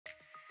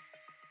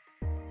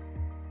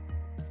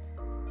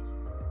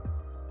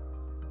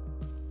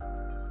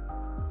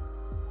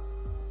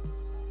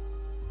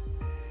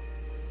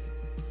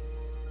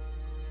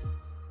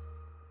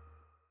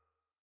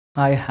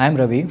Hi, I'm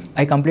Ravi.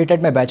 I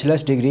completed my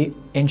bachelor's degree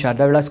in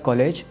Sharda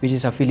College, which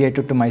is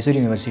affiliated to Mysore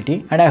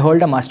University, and I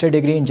hold a master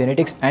degree in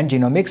Genetics and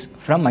Genomics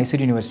from Mysore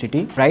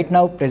University. Right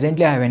now,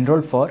 presently, I have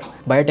enrolled for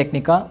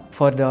Biotecnika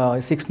for the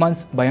 6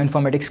 months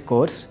bioinformatics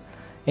course,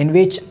 in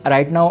which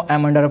right now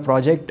I'm under a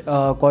project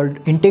called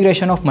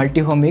Integration of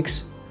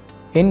Multi-omics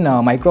in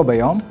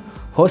Microbiome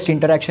host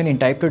interaction in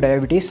type 2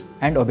 diabetes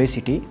and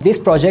obesity. This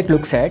project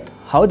looks at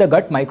how the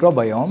gut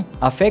microbiome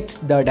affects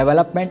the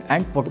development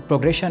and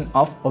progression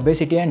of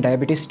obesity and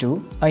diabetes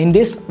too. In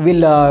this,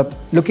 we'll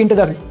look into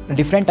the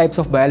different types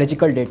of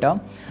biological data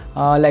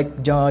like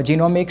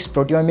genomics,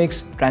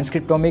 proteomics,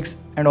 transcriptomics,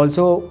 and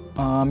also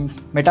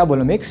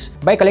metabolomics.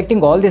 By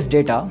collecting all this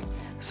data,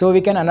 so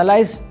we can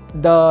analyze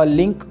the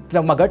link to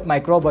the gut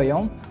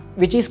microbiome,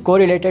 which is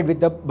correlated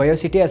with the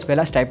obesity as well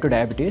as type 2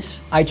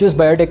 diabetes. I choose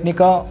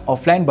Biotecnika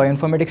Offline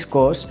Bioinformatics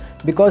course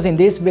because in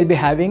this we'll be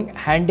having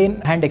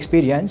hand-in-hand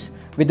experience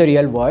with the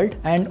real world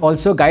and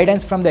also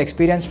guidance from the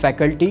experienced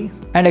faculty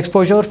and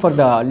exposure for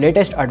the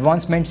latest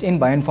advancements in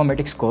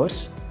bioinformatics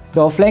course.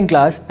 The offline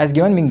class has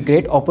given me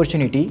great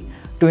opportunity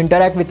to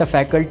interact with the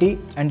faculty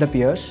and the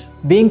peers.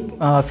 Being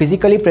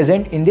physically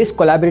present in this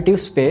collaborative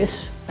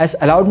space has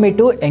allowed me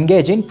to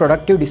engage in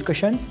productive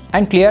discussion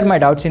and clear my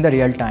doubts in the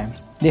real time.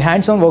 The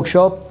hands-on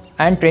workshop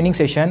and training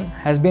session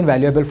has been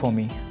valuable for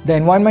me. The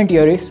environment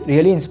here is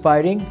really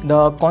inspiring.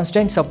 The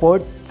constant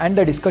support and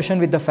the discussion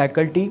with the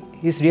faculty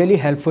is really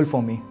helpful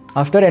for me.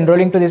 After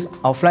enrolling to this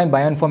offline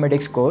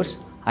bioinformatics course,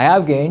 I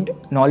have gained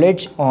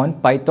knowledge on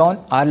Python,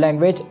 R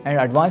language,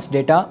 and advanced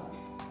data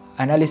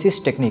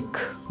analysis technique.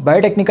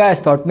 Biotecnika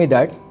has taught me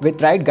that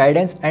with right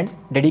guidance and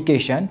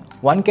dedication,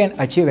 one can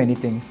achieve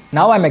anything.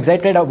 Now I'm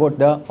excited about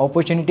the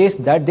opportunities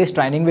that this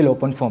training will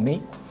open for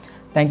me.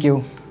 Thank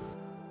you.